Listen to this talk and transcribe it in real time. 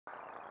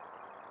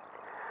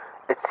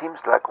It seems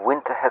like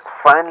winter has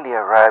finally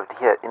arrived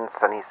here in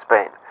sunny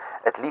Spain,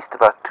 at least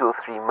about 2 or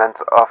 3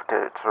 months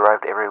after it's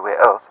arrived everywhere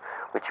else,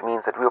 which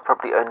means that we'll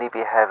probably only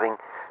be having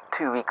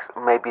 2 weeks,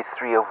 maybe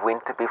 3 of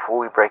winter before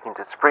we break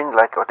into spring,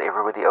 like what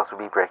everybody else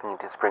will be breaking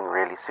into spring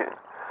really soon.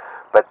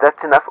 But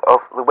that's enough of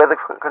the weather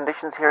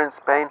conditions here in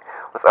Spain.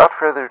 Without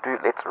further ado,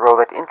 let's roll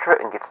that intro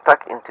and get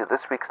stuck into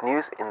this week's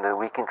news in the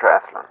Week in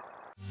Triathlon.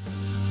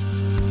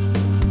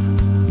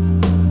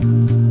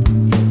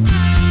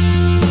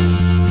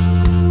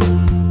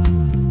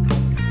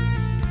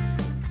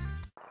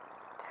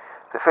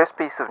 The first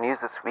piece of news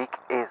this week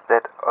is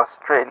that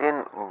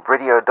Australian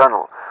Bridie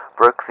O'Donnell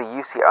broke the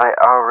UCI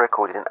Hour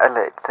Record in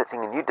Adelaide,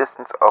 setting a new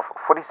distance of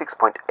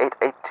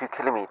 46.882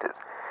 kilometers,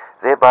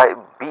 thereby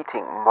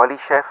beating Molly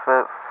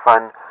Shaffer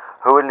Van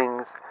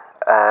Houweling's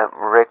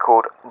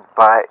record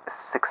by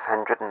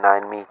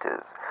 609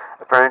 meters.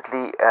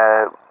 Apparently,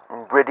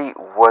 Bridie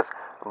was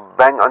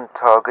bang on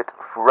target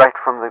right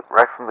from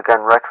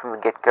the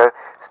get-go,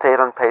 stayed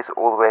on pace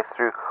all the way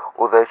through,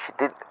 although she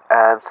did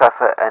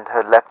suffer and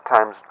her lap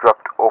times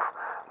dropped off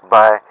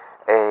by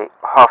a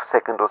half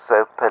second or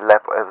so per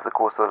lap over the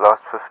course of the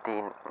last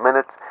 15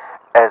 minutes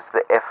as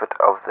the effort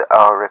of the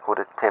hour record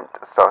attempt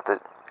started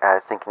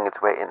sinking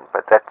its way in.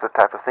 But that's the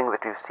type of thing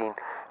that we've seen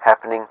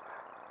happening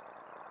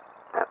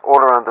all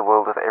around the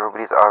world with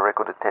everybody's hour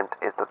record attempt,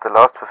 is that the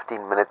last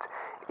 15 minutes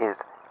is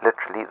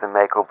literally the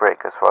make or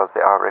break as far as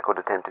the hour record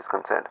attempt is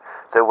concerned.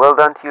 So well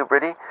done to you,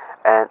 Bridie,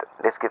 and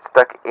let's get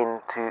stuck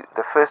into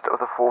the first of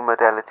the 4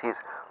 modalities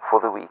for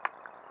the week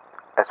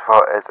as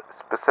far as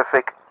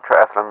specific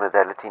triathlon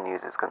modality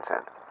news is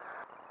concerned.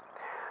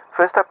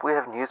 First up, we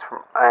have news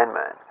from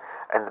Ironman,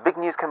 and the big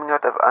news coming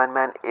out of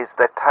Ironman is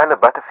that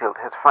Butterfield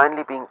has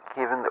finally been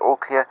given the all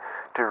clear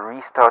to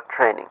restart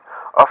training.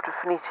 After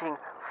finishing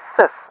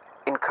 5th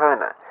in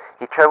Kona,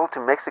 he traveled to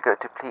Mexico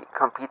to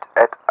compete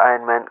at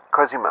Ironman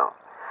Cozumel.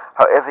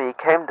 However, he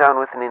came down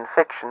with an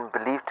infection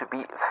believed to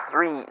be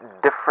 3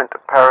 different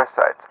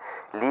parasites,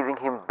 leaving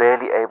him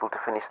barely able to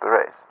finish the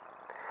race.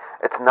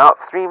 It's now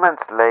 3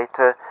 months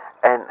later,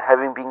 and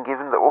having been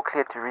given the all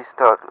clear to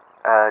restart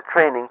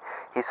training,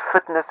 his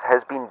fitness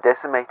has been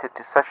decimated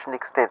to such an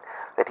extent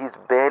that he's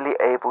barely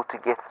able to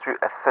get through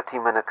a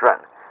 30-minute run.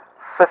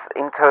 5th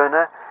in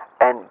Kona,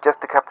 and just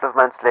a couple of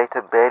months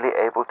later, barely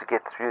able to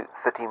get through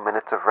 30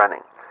 minutes of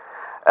running.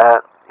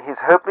 He's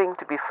hoping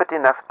to be fit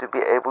enough to be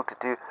able to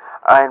do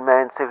the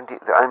Ironman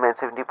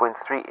 70.3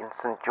 in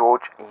St.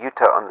 George,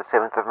 Utah on the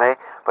 7th of May,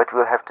 but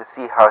we'll have to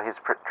see how his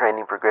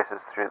training progresses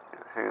through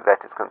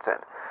that is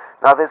concerned.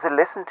 Now, there's a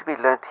lesson to be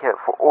learnt here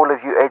for all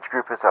of you age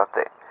groupers out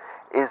there,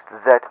 is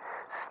that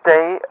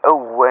stay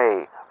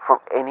away from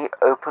any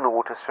open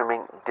water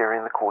swimming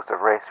during the course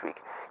of race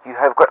week. You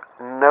have got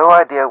no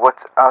idea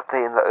what's out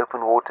there in the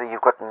open water.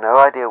 You've got no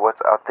idea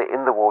what's out there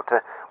in the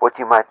water, what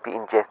you might be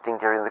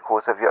ingesting during the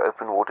course of your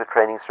open water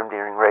trainings from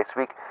during race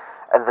week.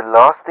 And the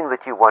last thing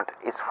that you want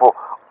is for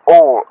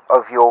all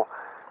of your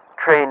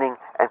training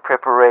and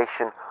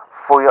preparation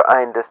for your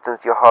iron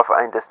distance, your half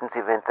iron distance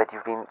event that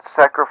you've been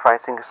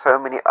sacrificing so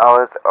many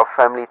hours of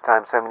family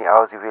time, so many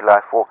hours of your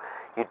life for.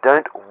 You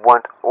don't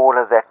want all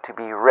of that to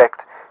be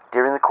wrecked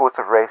during the course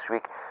of race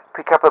week.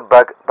 Pick up a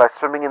bug by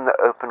swimming in the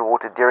open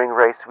water during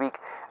race week,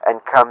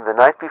 and come the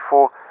night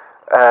before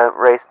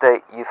race day,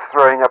 you're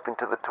throwing up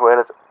into the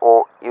toilet,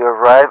 or you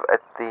arrive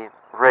at the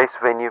race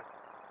venue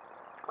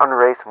on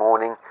race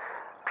morning,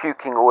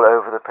 puking all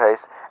over the place,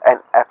 and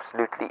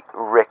absolutely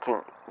wrecking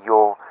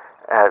your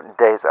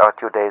days out,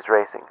 your days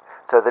racing.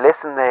 So the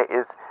lesson there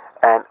is,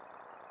 and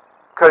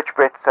Coach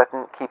Brett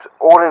Sutton keeps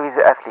all of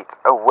his athletes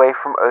away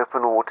from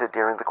open water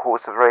during the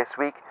course of race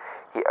week.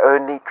 He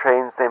only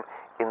trains them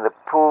in the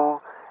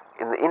pool,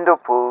 in the indoor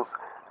pools,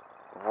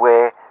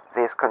 where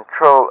there's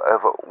control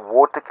over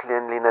water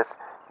cleanliness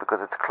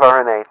because it's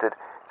chlorinated.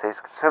 So he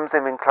swims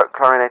them in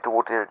chlorinated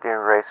water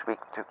during race week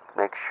to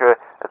make sure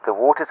that the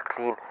water's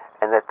clean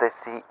and that they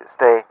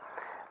stay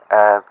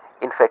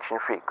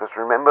infection-free. Because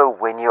remember,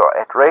 when you're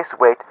at race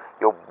weight,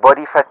 your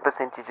body fat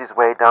percentage is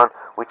way down,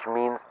 which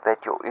means that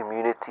your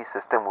immunity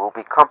system will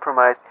be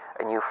compromised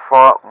and you're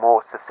far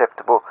more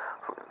susceptible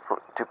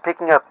to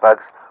picking up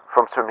bugs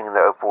from swimming in the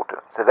open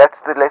water. So that's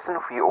the lesson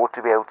for you all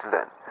to be able to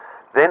learn.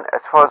 Then, as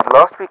far as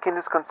last weekend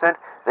is concerned,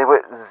 there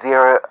were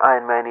 0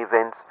 Ironman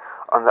events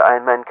on the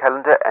Ironman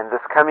calendar, and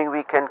this coming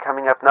weekend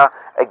coming up now,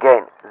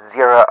 again,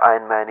 0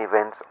 Ironman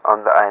events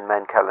on the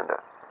Ironman calendar.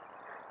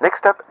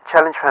 Next up,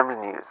 Challenge family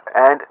news,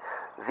 and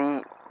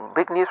the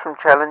big news from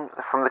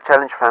the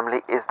Challenge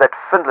family is that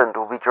Finland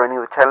will be joining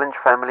the Challenge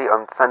family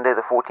on Sunday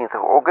the 14th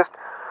of August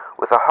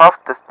with a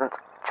half-distance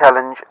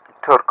Challenge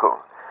Turku.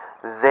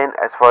 Then,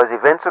 as far as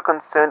events are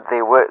concerned,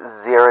 there were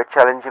 0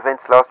 Challenge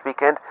events last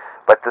weekend,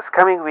 but this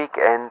coming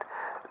weekend,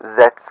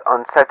 that's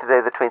on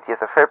Saturday the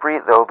 20th of February,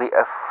 there will be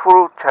a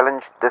full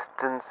Challenge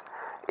distance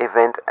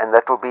event, and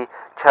that will be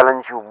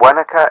Challenge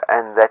Wanaka,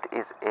 and that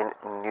is in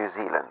New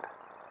Zealand.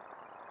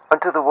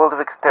 Onto the world of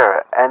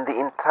Xterra, and the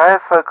entire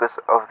focus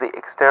of the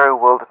Xterra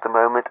world at the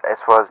moment, as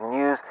far as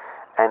news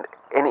and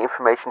any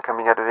information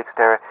coming out of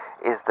Xterra,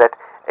 is that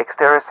Xterra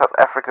Xterra South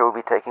Africa will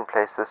be taking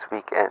place this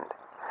weekend.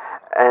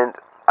 And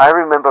I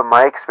remember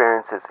my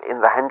experiences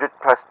in the 100+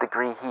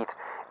 degree heat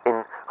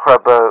in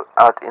Grabo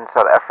out in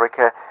South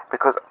Africa,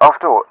 because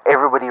after all,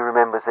 everybody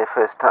remembers their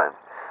first time.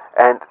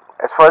 And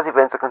as far as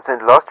events are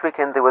concerned, last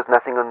weekend there was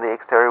nothing on the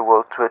Xterra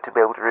World Tour to be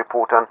able to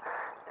report on.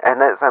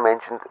 And as I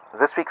mentioned,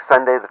 this week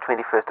Sunday, the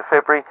 21st of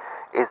February,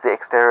 is the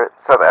Xterra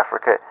South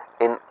Africa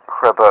in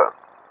Grabo.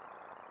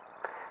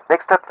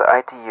 Next up, the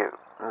ITU.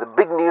 The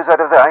big news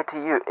out of the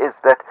ITU is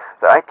that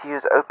the ITU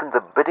has opened the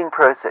bidding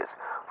process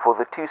for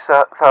the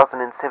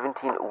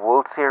 2017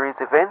 World Series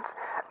events,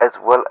 as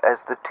well as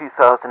the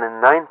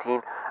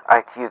 2019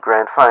 ITU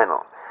Grand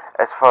Final.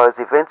 As far as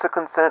events are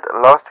concerned,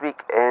 last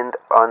weekend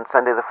on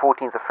Sunday the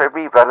 14th of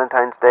February,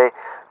 Valentine's Day,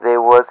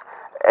 there was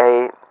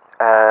a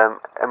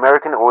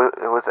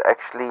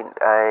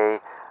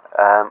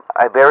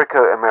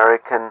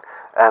Iberico-American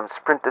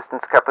sprint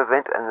distance cup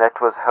event, and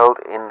that was held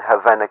in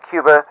Havana,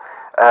 Cuba.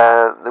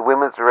 The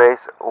women's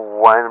race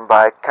won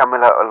by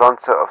Camila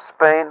Alonso of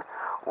Spain,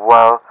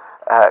 while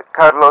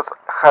Carlos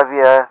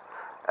Javier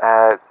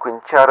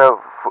Quincharo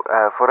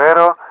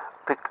Forero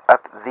picked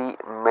up the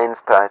men's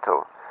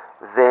title.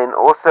 Then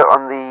also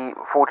on the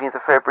 14th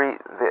of February,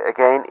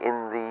 again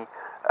in the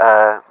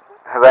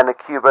Havana,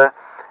 Cuba,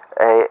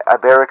 a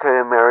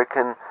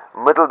Iberico-American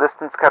middle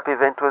distance cup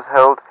event was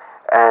held,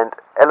 and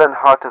Ellen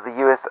Hart of the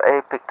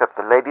USA picked up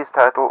the ladies'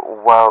 title,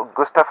 while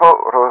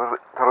Gustavo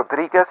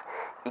Rodriguez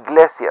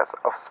Iglesias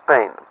of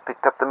Spain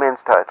picked up the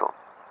men's title.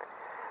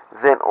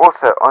 Then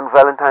also on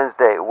Valentine's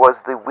Day was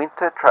the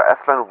Winter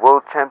Triathlon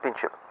World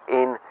Championship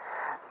in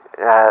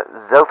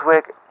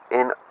Zeltweg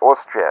in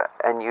Austria,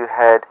 and you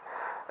had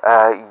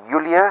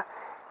Yulia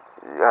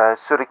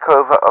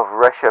Surikova of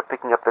Russia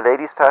picking up the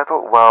ladies'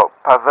 title, while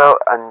Pavel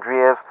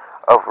Andreev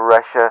of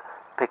Russia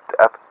picked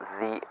up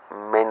the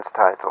men's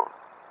title.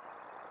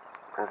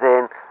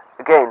 Then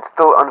again,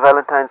 still on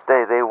Valentine's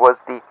Day, there was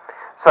the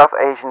South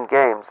Asian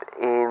Games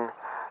in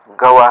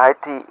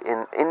Guwahati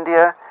in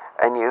India,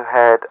 and you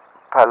had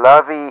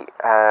Pallavi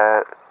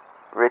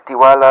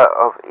Retiwala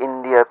of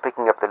India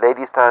picking up the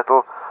ladies'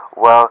 title,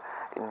 while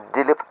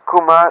Dilip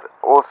Kumar,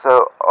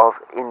 also of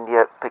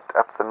India, picked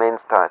up the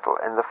men's title.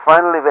 And the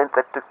final event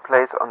that took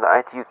place on the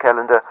ITU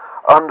calendar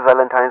on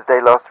Valentine's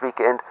Day last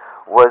weekend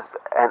was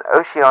an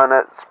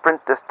Oceania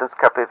Sprint Distance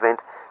Cup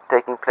event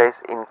taking place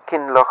in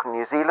Kinloch,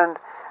 New Zealand,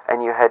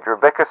 and you had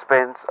Rebecca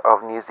Spence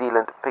of New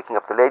Zealand picking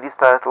up the ladies'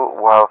 title,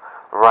 while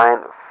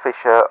Ryan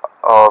Fisher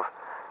of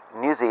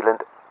New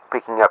Zealand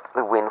picking up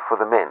the win for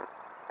the men.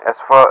 As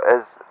far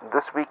as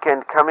this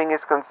weekend coming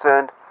is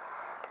concerned,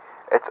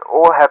 it's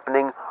all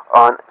happening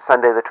on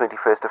Sunday the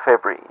 21st of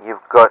February.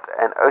 You've got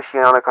an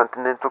Oceania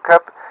Continental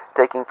Cup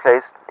taking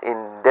place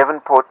in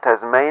Devonport,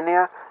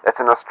 Tasmania, that's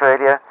in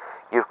Australia.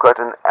 You've got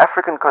an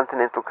African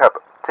Continental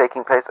Cup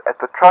taking place at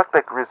the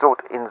Troutbeck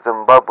Resort in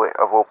Zimbabwe,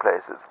 of all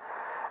places.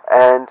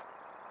 And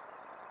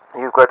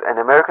you've got an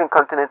American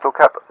Continental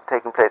Cup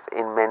taking place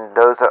in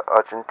Mendoza,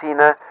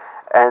 Argentina,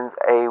 and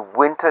a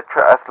Winter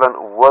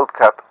Triathlon World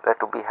Cup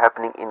that will be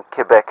happening in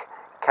Quebec,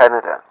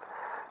 Canada.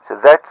 So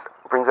that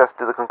brings us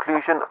to the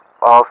conclusion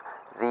of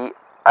the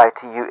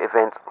ITU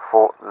events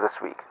for this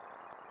week.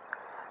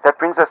 That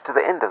brings us to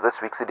the end of this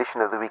week's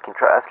edition of the Week in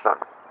Triathlon.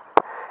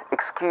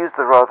 Excuse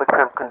the rather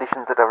cramped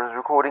conditions that I was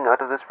recording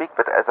out of this week,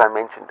 but as I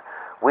mentioned,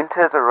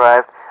 winter has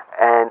arrived,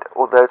 and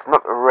although it's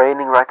not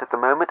raining right at the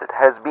moment, it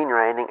has been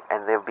raining,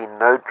 and there have been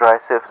no dry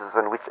surfaces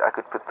on which I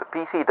could put the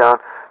PC down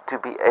to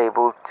be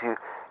able to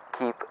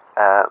keep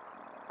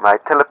my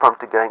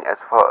teleprompter going as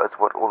far as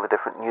what all the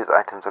different news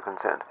items are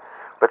concerned.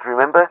 But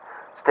remember,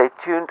 stay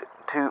tuned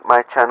to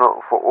my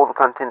channel for all the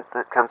content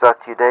that comes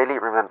out to you daily.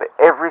 Remember,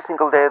 every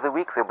single day of the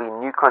week there'll be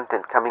new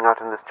content coming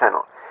out on this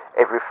channel.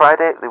 Every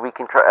Friday, the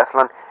Week in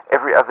Triathlon.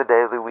 Every other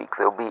day of the week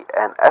there'll be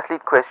an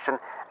athlete question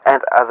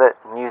and other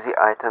newsy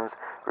items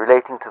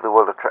relating to the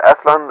world of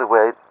triathlon, the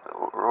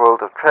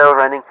world of trail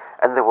running,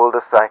 and the world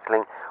of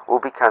cycling will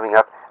be coming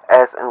up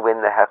as and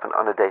when they happen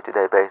on a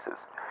day-to-day basis.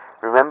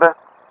 Remember,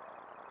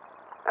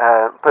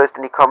 post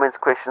any comments,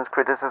 questions,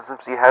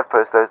 criticisms you have,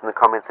 post those in the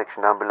comment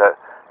section down below.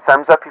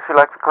 Thumbs up if you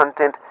like the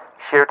content,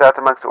 share it out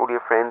amongst all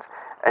your friends,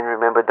 and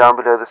remember, down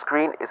below the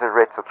screen is a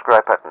red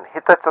subscribe button.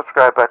 Hit that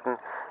subscribe button,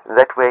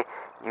 that way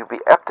you'll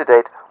be up to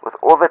date with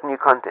all that new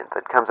content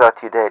that comes out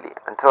to you daily.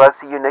 Until I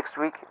see you next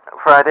week,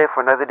 Friday,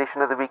 for another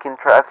edition of the Week in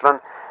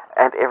Triathlon,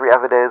 and every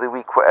other day of the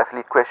week for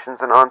athlete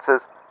questions and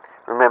answers.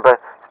 Remember,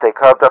 stay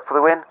carved up for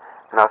the win,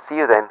 and I'll see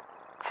you then.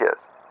 Cheers.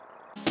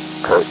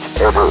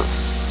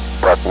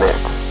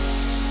 CoachEdu.net